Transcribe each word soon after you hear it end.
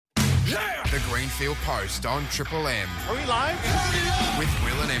The Greenfield Post on Triple M. Are we live? With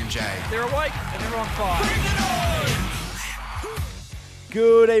Will and MJ. They're awake and they're on fire.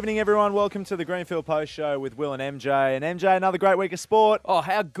 Good evening, everyone. Welcome to the Greenfield Post Show with Will and MJ. And MJ, another great week of sport. Oh,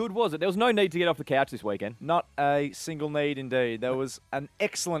 how good was it? There was no need to get off the couch this weekend. Not a single need, indeed. There was an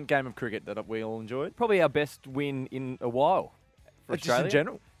excellent game of cricket that we all enjoyed. Probably our best win in a while for Just Australia. in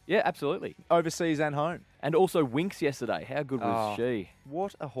general. Yeah, absolutely. Overseas and home. And also Winks yesterday. How good was she?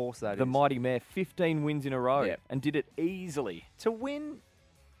 What a horse that is. The mighty mare, 15 wins in a row. Yep. And did it easily. To win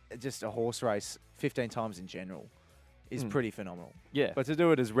just a horse race 15 times in general is pretty phenomenal. Yeah. But to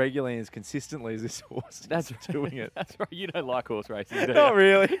do it as regularly and as consistently as this horse That's is doing it. That's right. You don't like horse racing, do you? Not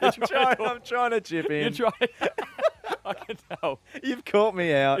really. I'm trying trying to chip in. You're trying. I can tell. You've caught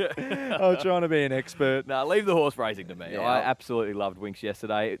me out. Yeah. I'm trying to be an expert. No, leave the horse racing to me. Yeah. I absolutely loved Winks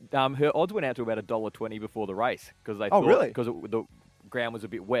yesterday. Her odds went out to about $1.20 before the race because they Oh, thought really? because the ground was a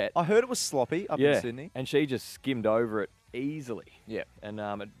bit wet. I heard it was sloppy up in Sydney. And she just skimmed over it easily. Yeah. And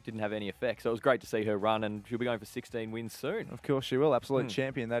it didn't have any effect. So it was great to see her run, and she'll be going for 16 wins soon. Of course she will. Absolute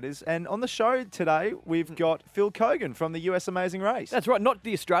champion, that is. And on the show today, we've got Phil Kogan from the US Amazing Race. That's right, not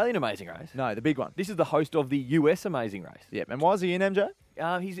the Australian Amazing Race. No, the big one. This is the host of the US Amazing Race. Yep. And why is he in, MJ?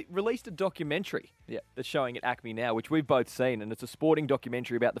 He's released a documentary Yep. that's showing at Acme now, which we've both seen, and it's a sporting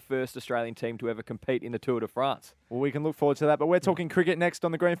documentary about the first Australian team to ever compete in the Tour de France. Well, we can look forward to that. But we're talking cricket next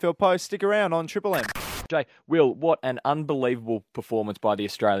on the Greenfield Post. Stick around on Triple M. Jay, Will, what an unbelievable performance by the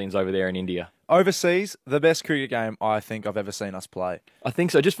Australians over there in India. Overseas, the best cricket game I think I've ever seen us play. I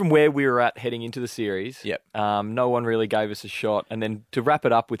think so. Just from where we were at heading into the series, Yep. No one really gave us a shot. And then to wrap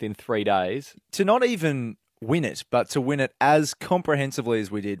it up within 3 days. To not even win it, but to win it as comprehensively as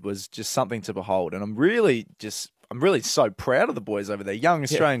we did was just something to behold. And I'm really so proud of the boys over there. Young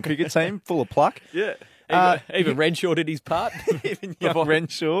Australian cricket team, full of pluck. Yeah. Even Renshaw did his part. Even young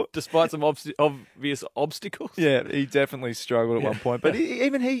Renshaw. Despite some obvious obstacles. Yeah, he definitely struggled at one point. But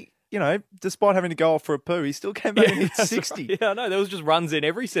even he, despite having to go off for a poo, he still came back and hit 60. Right. Yeah, I know. There was just runs in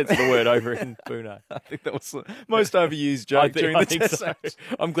every sense of the word over in Pune. I think that was the most overused joke during the test so. match.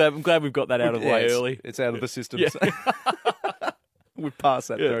 I'm glad we've got that out of the way early. It's out of the system. Yeah. So we've passed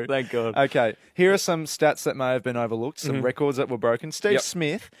that through. Thank God. Okay, here are some stats that may have been overlooked, some records that were broken. Steve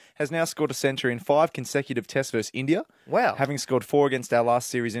Smith has now scored a century in 5 consecutive tests versus India. Wow. Having scored 4 against our last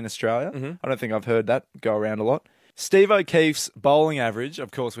series in Australia. I don't think I've heard that go around a lot. Steve O'Keefe's bowling average,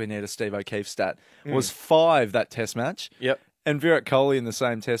 of course we need a Steve O'Keefe stat, was 5 that test match. Yep. And Virat Kohli in the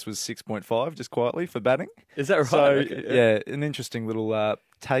same test was 6.5, just quietly, for batting. Is that right? So, Okay, yeah, an interesting little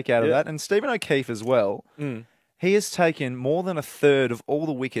take out of that. And Stephen O'Keefe as well, he has taken more than a third of all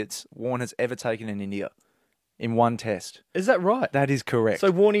the wickets Warne has ever taken in India in one test. Is that right? That is correct.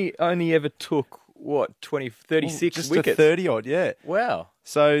 So Warney only ever took, 36 just wickets? a 30-odd, yeah. Wow.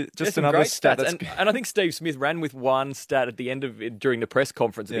 So just There's some another great stat. stats. And I think Steve Smith ran with one stat at the end of it, during the press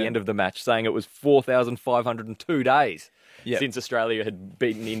conference at the end of the match, saying it was 4,502 days since Australia had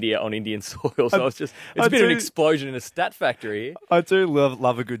beaten India on Indian soil. So it's been an explosion in a stat factory here. I do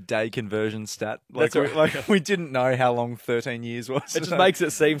love a good day conversion stat. That's right. We didn't know how long 13 years was. It just makes it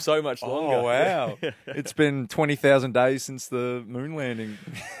seem so much longer. Oh, wow. It's been 20,000 days since the moon landing.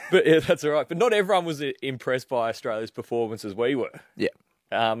 But yeah, that's all right. But not everyone was impressed by Australia's performance as we were. Yeah.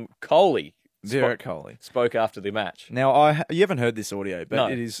 Kohli Virat Kohli spoke after the match. Now, you haven't heard this audio, but No.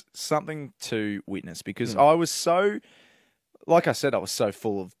 it is something to witness because I was so, like I said, I was so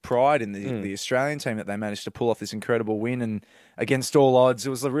full of pride in the Australian team that they managed to pull off this incredible win and against all odds.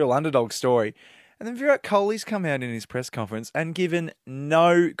 It was a real underdog story. And then Virat Kohli's come out in his press conference and given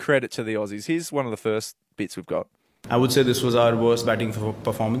no credit to the Aussies. Here's one of the first bits we've got. I would say this was our worst batting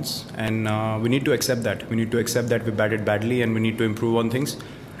performance, and we need to accept that. We need to accept that we batted badly, and we need to improve on things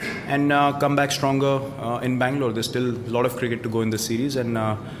and come back stronger in Bangalore. There's still a lot of cricket to go in this series, and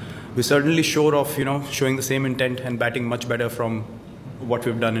we're certainly sure of showing the same intent and batting much better from what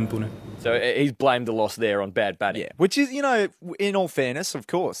we've done in Pune. So he's blamed the loss there on bad batting. Yeah, which is, in all fairness, of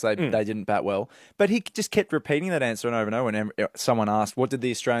course, they didn't bat well. But he just kept repeating that answer over and over when someone asked, what did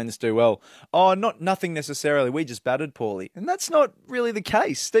the Australians do well? Oh, nothing necessarily. We just batted poorly. And that's not really the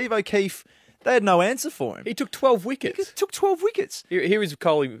case. Steve O'Keefe, they had no answer for him. He took 12 wickets. He took 12 wickets. Here is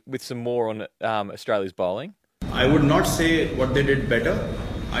Kohli with some more on Australia's bowling. I would not say what they did better.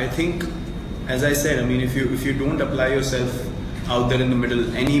 I think, as I said, if you don't apply yourself out there in the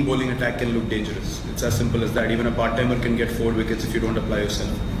middle, any bowling attack can look dangerous. It's as simple as that. Even a part-timer can get 4 wickets if you don't apply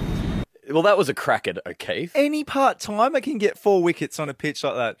yourself. Well, that was a crack at O'Keefe. Any part-timer can get 4 wickets on a pitch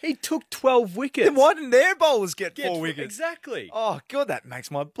like that. He took 12 wickets. Then why didn't their bowlers get 4 wickets? Exactly. Oh, God, that makes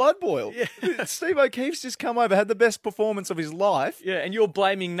my blood boil. Yeah. Steve O'Keefe's just come over, had the best performance of his life. Yeah, and you're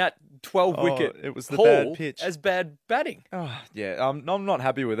blaming that 12 wicket it was the haul bad pitch. as bad batting. Oh, yeah, I'm not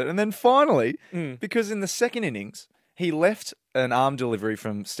happy with it. And then finally, because in the second innings, he left an arm delivery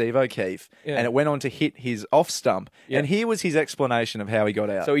from Steve O'Keefe and it went on to hit his off stump. Yeah. And here was his explanation of how he got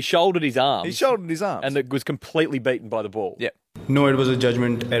out. So he shouldered his arms. He shouldered his arms. And it was completely beaten by the ball. Yeah. No, it was a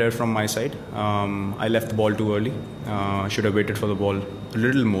judgment error from my side. I left the ball too early. Should have waited for the ball a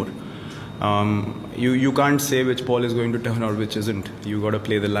little more. You can't say which ball is going to turn or which isn't. You got to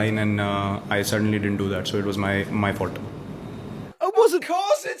play the line, and I certainly didn't do that. So it was my fault. It wasn't. Of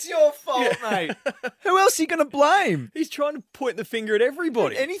course, it's your fault, mate. Who else are you going to blame? He's trying to point the finger at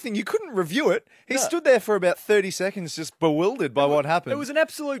everybody. Anything. You couldn't review it. He stood there for about 30 seconds, just bewildered by what happened. It was an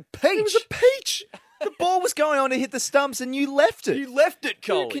absolute peach. It was a peach. The ball was going on to hit the stumps, and you left it. You left it,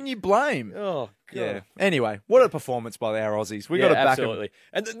 Cole. Who can you blame? Oh, God. Yeah. Ananyway, what a performance by our Aussies. We got to back them. absolutely.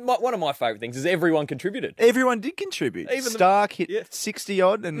 And one of my favourite things is everyone contributed. Everyone did contribute. Even Stark hit 60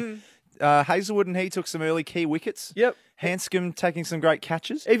 odd, and Hazelwood and he took some early key wickets. Yep. Hanscom taking some great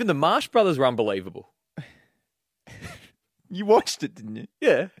catches. Even the Marsh brothers were unbelievable. You watched it, didn't you?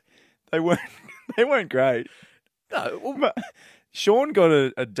 Yeah. They weren't great. No, well, Sean got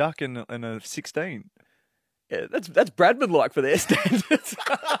a duck and a 16. yeah, that's Bradman-like for their standards.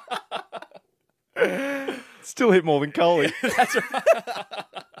 Still hit more than Coley. That's right.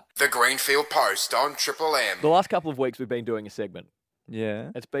 The Greenfield Post on Triple M. The last couple of weeks we've been doing a segment. Yeah.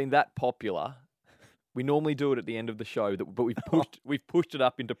 It's been that popular. We normally do it at the end of the show, but we've pushed it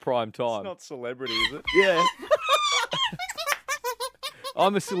up into prime time. It's not celebrity, is it? Yeah.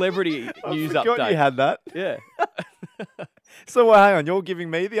 I'm a celebrity news I forgot update. you had that. Yeah. So, well, hang on. You're giving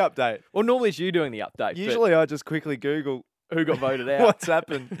me the update. Well, normally it's you doing the update. but Usually I just quickly Google who got voted out? what's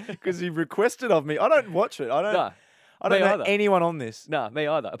happened because you requested of me. I don't watch it. I don't me know either. anyone on this. No, me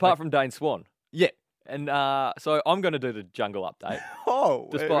either. Apart from Dane Swan. Yeah. And so I'm going to do the jungle update. Oh,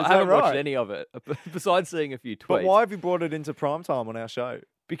 Despite, is I that haven't watched right? any of it, besides seeing a few tweets. But why have you brought it into prime time on our show?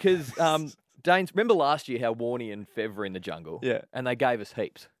 Because Dane's, remember last year how Warney and Fev were in the jungle? Yeah. And they gave us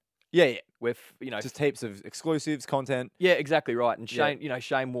heaps. Yeah. With Just heaps of exclusives, content. yeah, exactly right. And Yeah. Shane,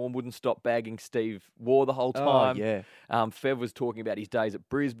 Shane Warne wouldn't stop bagging Steve Waugh the whole time. yeah. Fev was talking about his days at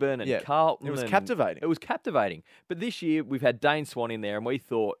Brisbane and Yeah. Carlton. It was and captivating. It was captivating. But this year we've had Dane Swan in there, and we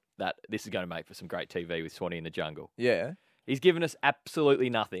thought that this is going to make for some great TV with Swanee in the jungle. Yeah. He's given us absolutely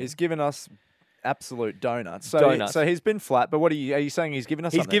nothing. He's given us absolute donuts. Donuts. So he's been flat, but what are you saying he's given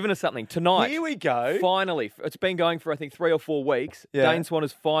us He's something? given us something tonight. Here we go. Finally, it's been going for I think 3 or 4 weeks. Yeah. Dane Swan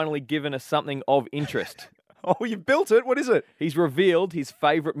has finally given us something of interest. Oh, you've built it. What is it? He's revealed his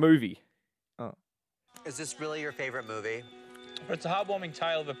favourite movie. Is this really your favorite movie? But it's a heartwarming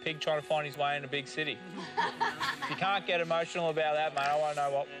tale of a pig trying to find his way in a big city. If you can't get emotional about that, mate, I won't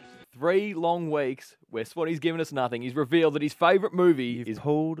know what. 3 long weeks where Swanee's given us nothing. He's revealed that his favourite movie You've is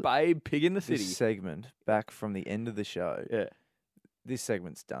pulled Babe Pig in the City. this segment back from the end of the show. Yeah. This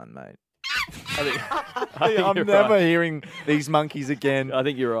segment's done, mate. I think I'm you're never right. hearing these monkeys again. I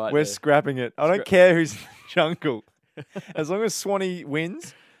think you're right. We're there. scrapping it. I don't care who's in the jungle. As long as Swanee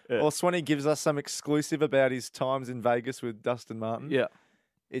wins or Swanee gives us some exclusive about his times in Vegas with Dustin Martin, Yeah.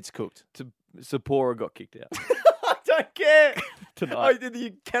 it's cooked. Sapporo got kicked out I don't care. tonight.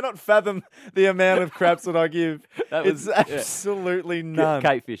 You cannot fathom the amount of craps that I give. That was- It's absolutely none.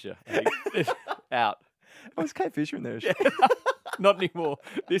 Kate Fisher. I think. Out. Oh, was Kate Fisher in there? Not anymore.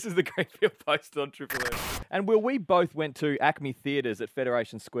 This is the Greenfield Post on Triple M. And we both went to Acme Theatres at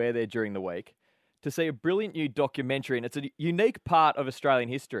Federation Square there during the week to see a brilliant new documentary, and it's a unique part of Australian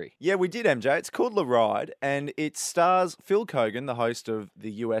history. Yeah, we did, MJ. It's called The Ride, and it stars Phil Kogan, the host of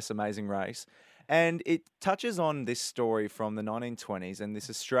the US Amazing Race. And it touches on this story from the 1920s and this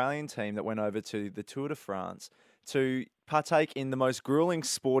Australian team that went over to the Tour de France to partake in the most grueling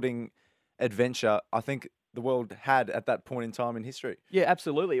sporting adventure I think the world had at that point in time in history. Yeah,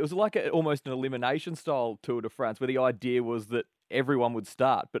 absolutely. It was like almost an elimination style Tour de France where the idea was that everyone would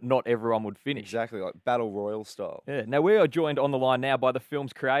start, but not everyone would finish. Exactly, like Battle Royal style. Yeah. Now, we are joined on the line now by the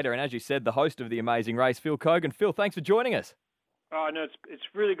film's creator and, as you said, the host of The Amazing Race, Phil Kogan. Phil, thanks for joining us. Oh, no, it's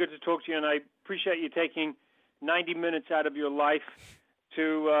really good to talk to you, and I appreciate you taking 90 minutes out of your life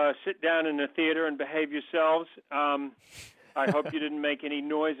to sit down in a theater and behave yourselves. I hope you didn't make any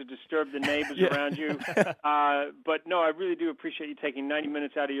noise or disturb the neighbors around you. But, no, I really do appreciate you taking 90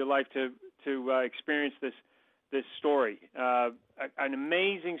 minutes out of your life to experience this story. An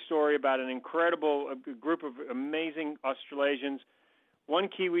amazing story about an incredible group of amazing Australasians, 1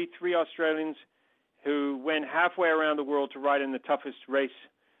 Kiwi, 3 Australians, who went halfway around the world to ride in the toughest race,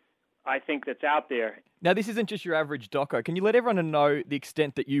 I think, that's out there. Now, this isn't just your average doco. Can you let everyone know the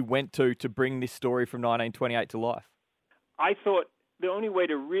extent that you went to bring this story from 1928 to life? I thought the only way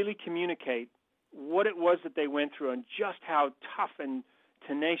to really communicate what it was that they went through and just how tough and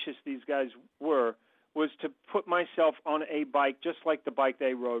tenacious these guys were was to put myself on a bike just like the bike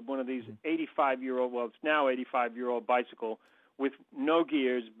they rode, one of these 85-year-old, well, it's now 85-year-old bicycle with no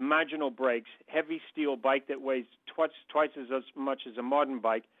gears, marginal brakes, heavy steel bike that weighs twice as much as a modern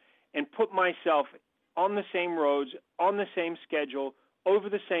bike, and put myself on the same roads, on the same schedule, over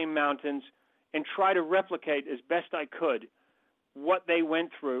the same mountains, and try to replicate as best I could what they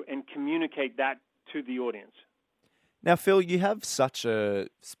went through and communicate that to the audience. Now, Phil, you have such a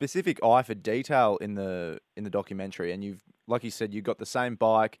specific eye for detail in the documentary, and you've, like you said, you got the same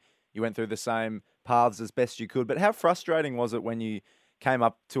bike, you went through the same paths as best you could. But how frustrating was it when you came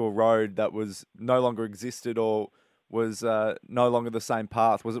up to a road that was no longer existed or was no longer the same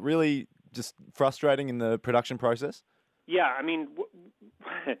path? Was it really just frustrating in the production process? Yeah, I mean,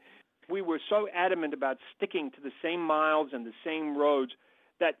 we were so adamant about sticking to the same miles and the same roads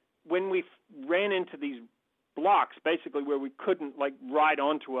that when we ran into these blocks, basically where we couldn't ride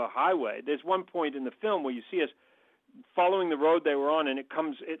onto a highway. There's one point in the film where you see us following the road they were on, and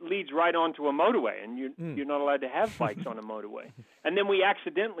it leads right onto a motorway, and you're not allowed to have bikes on a motorway. And then we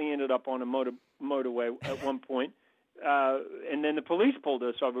accidentally ended up on a motorway at one point, and then the police pulled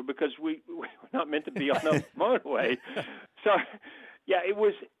us over because we were not meant to be on a motorway. So, yeah, it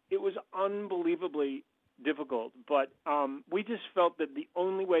was unbelievably difficult, but we just felt that the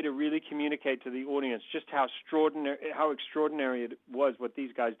only way to really communicate to the audience just how extraordinary it was what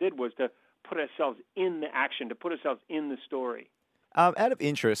these guys did was to put ourselves in the action, to put ourselves in the story. Out of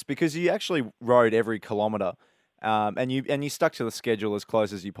interest, because you actually rode every kilometre, and you stuck to the schedule as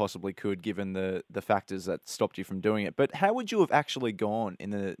close as you possibly could, given the factors that stopped you from doing it. But how would you have actually gone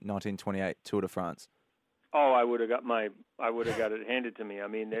in the 1928 Tour de France? Oh, I would have got it handed to me. I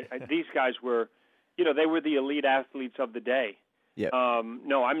mean, these guys were, they were the elite athletes of the day. Yeah.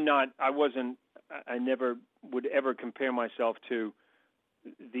 No, I'm not. I never would ever compare myself to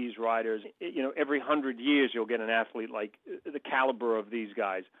these riders. Every 100 years you'll get an athlete like the caliber of these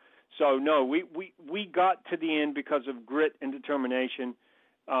guys. So no, we got to the end because of grit and determination,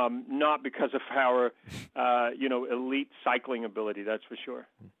 not because of our, elite cycling ability. That's for sure.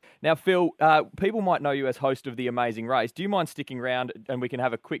 Now, Phil, people might know you as host of The Amazing Race. Do you mind sticking around and we can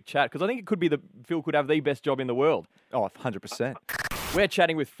have a quick chat? Because I think it could be Phil could have the best job in the world. Oh, 100%. We're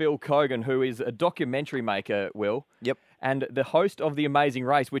chatting with Phil Keoghan, who is a documentary maker, Will. Yep. And the host of The Amazing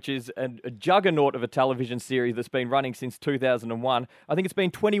Race, which is a juggernaut of a television series that's been running since 2001. I think it's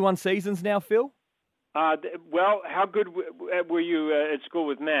been 21 seasons now, Phil? Well, how good were you at school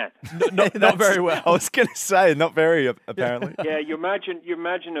with math? Not very well. I was going to say, not very, apparently. Yeah, your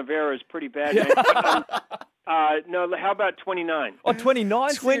margin of error is pretty bad. No, how about 29? Oh,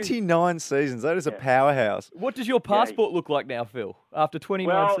 29? 29 seasons. That is a powerhouse. What does your passport look like now, Phil, after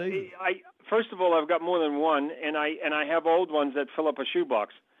 29 seasons? First of all, I've got more than one, and I have old ones that fill up a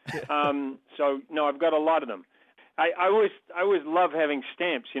shoebox. So, no, I've got a lot of them. I always love having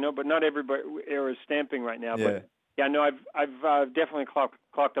stamps, but not everybody is stamping right now. Yeah. But yeah, no, I've definitely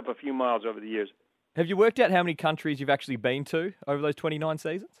clocked up a few miles over the years. Have you worked out how many countries you've actually been to over those 29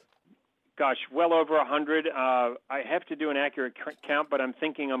 seasons? Gosh, well over 100. I have to do an accurate count, but I'm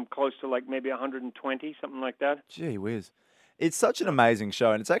thinking I'm close to maybe 120, something like that. Gee whiz. It's such an amazing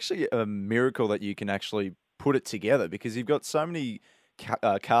show, and it's actually a miracle that you can actually put it together because you've got so many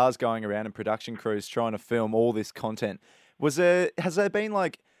cars going around and production crews trying to film all this content. Has there been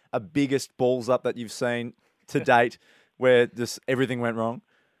a biggest balls up that you've seen to date where just everything went wrong?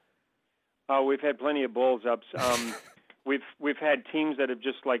 Oh, we've had plenty of balls ups. We've had teams that have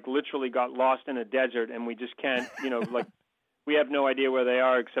just literally got lost in a desert, and we just can't, we have no idea where they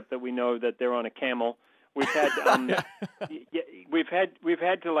are except that we know that they're on a camel. We've had we've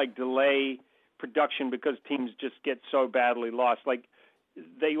had to delay production because teams just get so badly lost.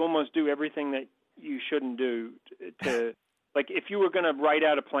 They almost do everything that you shouldn't do to if you were going to write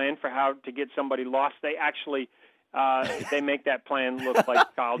out a plan for how to get somebody lost, they actually they make that plan look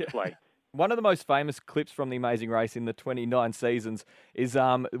like child's play. One of the most famous clips from The Amazing Race in the 29 seasons is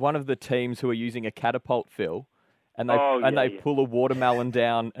one of the teams who are using a catapult, Phil, and they pull a watermelon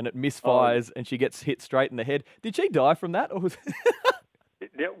down and it misfires and she gets hit straight in the head. Did she die from that? Or was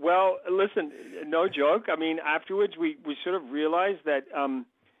Well, listen, no joke. I mean, afterwards we sort of realized that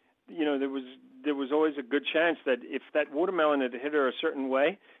there was always a good chance that if that watermelon had hit her a certain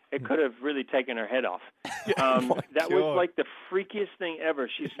way, it could have really taken her head off. That was the freakiest thing ever.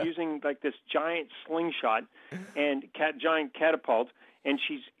 She's using this giant slingshot and giant catapult, and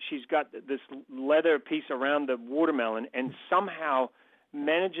she's got this leather piece around the watermelon, and somehow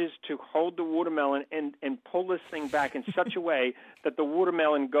manages to hold the watermelon and pull this thing back in such a way that the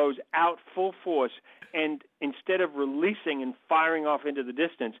watermelon goes out full force, and instead of releasing and firing off into the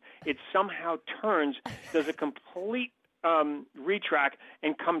distance, it somehow turns, does a complete retract,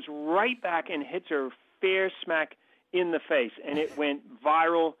 and comes right back and hits her fair smack in the face, and it went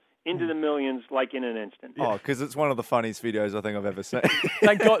viral into the millions like in an instant. Oh, because it's one of the funniest videos I think I've ever seen.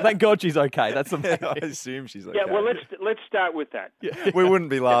 Thank God she's okay. That's the main I thing. assume she's okay. Yeah, well, let's start with that. We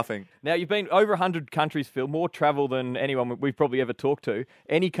wouldn't be laughing. Now, you've been over 100 countries, Phil, more travel than anyone we've probably ever talked to.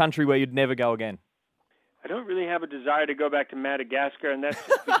 Any country where you'd never go again? I don't really have a desire to go back to Madagascar, and that's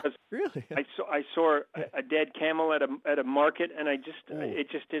just because Really? I saw a dead camel at a market, and it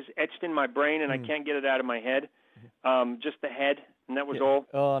just is etched in my brain, and I can't get it out of my head. Just the head, and that was all.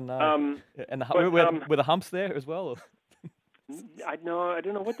 Oh, no. And were the humps there as well? I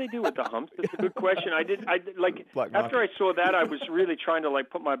don't know what they do with the humps. That's a good question. Black after I saw that, I was really trying to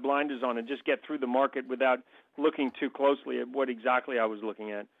put my blinders on and just get through the market without looking too closely at what exactly I was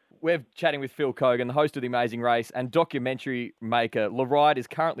looking at. We're chatting with Phil Kogan, the host of The Amazing Race and documentary maker. The Ride is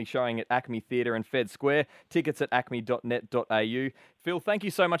currently showing at Acme Theatre and Fed Square. Tickets at acme.net.au. Phil, thank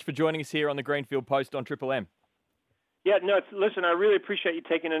you so much for joining us here on the Greenfield Post on Triple M. Yeah, no, listen, I really appreciate you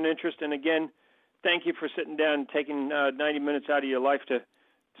taking an interest, and again, thank you for sitting down and taking 90 minutes out of your life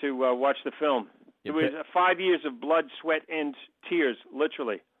to watch the film. It was 5 years of blood, sweat, and tears,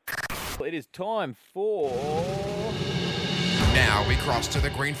 literally. It is time for... Now we cross to the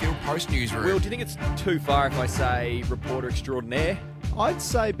Greenfield Post newsroom. Will, do you think it's too far if I say reporter extraordinaire? I'd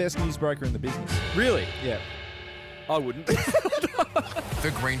say best newsbreaker in the business. Really? Yeah. I wouldn't.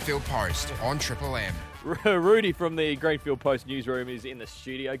 The Greenfield Post on Triple M. Rudy from the Greenfield Post newsroom is in the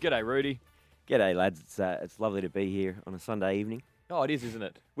studio. G'day, Rudy. G'day, lads. It's lovely to be here on a Sunday evening. Oh, it is, isn't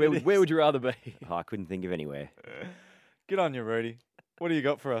it? Where would you rather be? Oh, I couldn't think of anywhere. Good on you, Rudy. What do you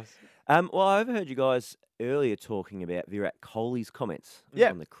got for us? Well, I overheard you guys earlier talking about Virat Kohli's comments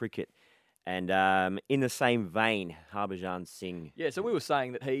on the cricket. And in the same vein, Harbhajan Singh. Yeah, so we were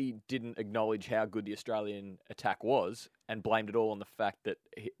saying that he didn't acknowledge how good the Australian attack was and blamed it all on the fact that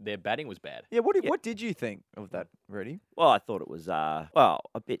their batting was bad. Yeah, what did you think of that, Rudy? Well, I thought it was a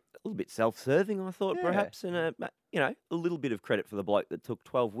little bit self-serving. I thought perhaps, and a little bit of credit for the bloke that took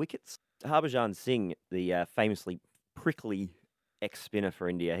 12 wickets. Harbhajan Singh, the famously prickly ex-spinner for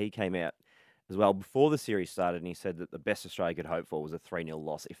India, he came out as well before the series started, and he said that the best Australia could hope for was a 3-0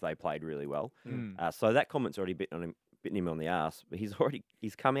 loss if they played really well. So that comment's already bitten him on the arse, but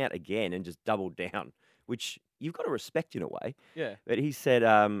he's come out again and just doubled down, which you've got to respect in a way. Yeah. But he said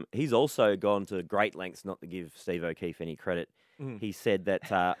he's also gone to great lengths not to give Steve O'Keefe any credit. He said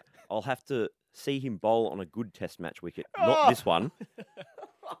that I'll have to see him bowl on a good Test match wicket, not this one.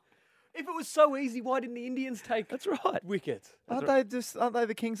 If it was so easy, why didn't the Indians take wickets? Aren't they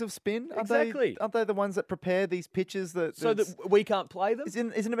the kings of spin? Exactly. Aren't they the ones that prepare these pitches so that we can't play them?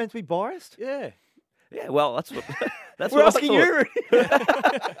 Isn't it meant to be biased? Yeah. Yeah, well, that's what We're asking you.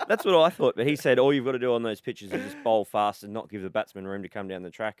 That's what I thought. But he said all you've got to do on those pitches is just bowl fast and not give the batsman room to come down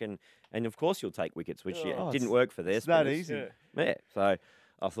the track, and of course you'll take wickets, which didn't work for this. It's that easy. Yeah. So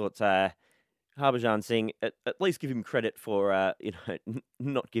I thought Harbhajan Singh, at least give him credit for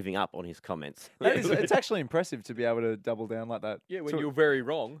not giving up on his comments. It's actually impressive to be able to double down like that. Yeah, when you're very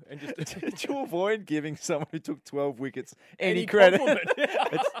wrong, and just to avoid giving someone who took 12 wickets any credit.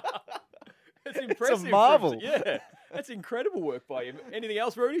 It's impressive. It's a marvel. Yeah, that's incredible work by him. Anything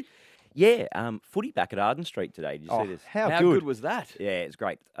else, Rudy? Yeah, footy back at Arden Street today. Did you see this? How good was that? Yeah, it's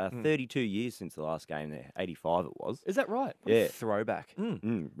great. 32 years since the last game there. 85 it was. Is that right? Yeah. Throwback. Real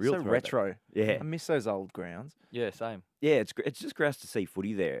So throwback. retro. Yeah. I miss those old grounds. Yeah, same. Yeah, it's just grouse to see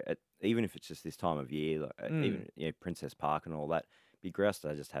footy there, even if it's just this time of year, even Princess Park and all that. Be grouse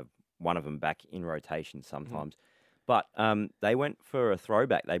to just have one of them back in rotation sometimes. But they went for a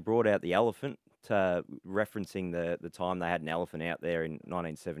throwback. They brought out the elephant, referencing the time they had an elephant out there in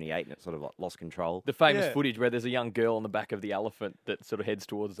 1978 and it sort of lost control. The famous footage where there's a young girl on the back of the elephant that sort of heads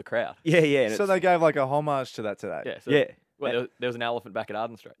towards the crowd. Yeah. So they gave like a homage to that today. Yeah. So Well, there was an elephant back at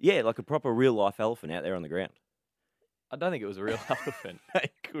Arden Street. Yeah, like a proper real-life elephant out there on the ground. I don't think it was a real elephant.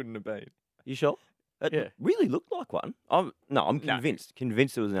 It couldn't have been. You sure? It really looked like one. I'm convinced.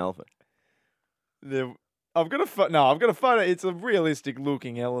 Convinced it was an elephant. I've got a photo. It's a realistic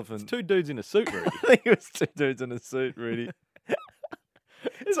looking elephant. It's two dudes in a suit, Rudy. I think it was two dudes in a suit, Rudy.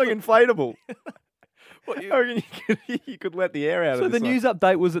 It's like inflatable. I reckon you could let the air out so of the this news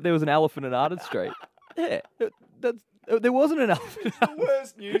update was that there was an elephant at Arden Street. Yeah. There wasn't an elephant. It's the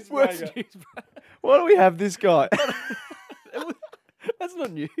worst news. Worst news. Why do we have this guy? That's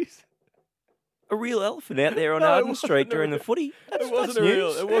not news. a real elephant out there on No, it Arden wasn't Street a during the footy. It wasn't that's a real.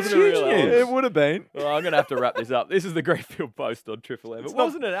 news. It That's wasn't a huge real. news. elephant. It would have been. Well, I'm going to have to wrap this up. This is the Greenfield Post on Triple M. It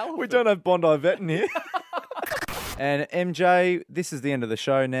wasn't an elephant. We don't have Bondi Vet in here. And MJ, this is the end of the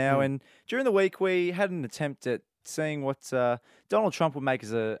show now. And during the week, we had an attempt at seeing what Donald Trump would make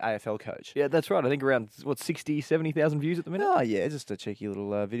as a AFL coach. Yeah, that's right. I think around, 60, 70,000 views at the minute? Oh, yeah, just a cheeky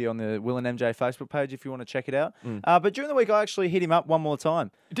little video on the Will and MJ Facebook page if you want to check it out. But during the week, I actually hit him up one more time.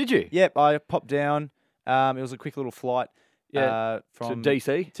 Did you? Yep, I popped down. It was a quick little flight. to From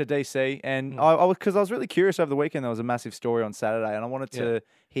DC? To DC. And I was really curious over the weekend. There was a massive story on Saturday, and I wanted to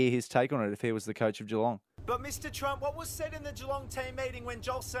hear his take on it if he was the coach of Geelong. But Mr. Trump, what was said in the Geelong team meeting when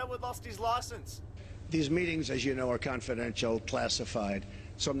Joel Selwood lost his licence? These meetings, as you know, are confidential, classified,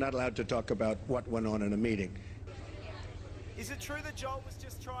 so I'm not allowed to talk about what went on in a meeting. Is it true that Joel was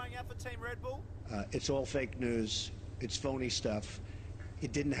just trying out for Team Red Bull? It's all fake news. It's phony stuff.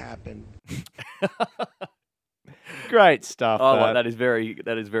 It didn't happen. Great stuff. Oh, well, that is very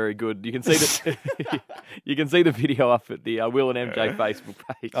good. You can see the video up at the Will and MJ Facebook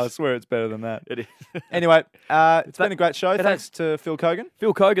page. I swear it's better than that. It is. Anyway, it's been a great show. Thanks to Phil Kogan.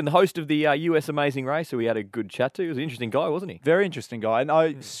 Phil Kogan, the host of the US Amazing Race, who we had a good chat to. He was an interesting guy, wasn't he? Very interesting guy. And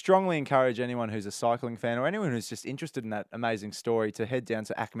I strongly encourage anyone who's a cycling fan or anyone who's just interested in that amazing story to head down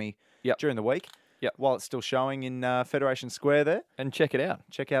to Acme during the week while it's still showing in Federation Square there. And check it out.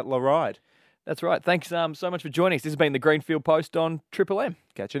 Check out La Ride. That's right. Thanks so much for joining us. This has been the Greenfield Post on Triple M.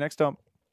 Catch you next time.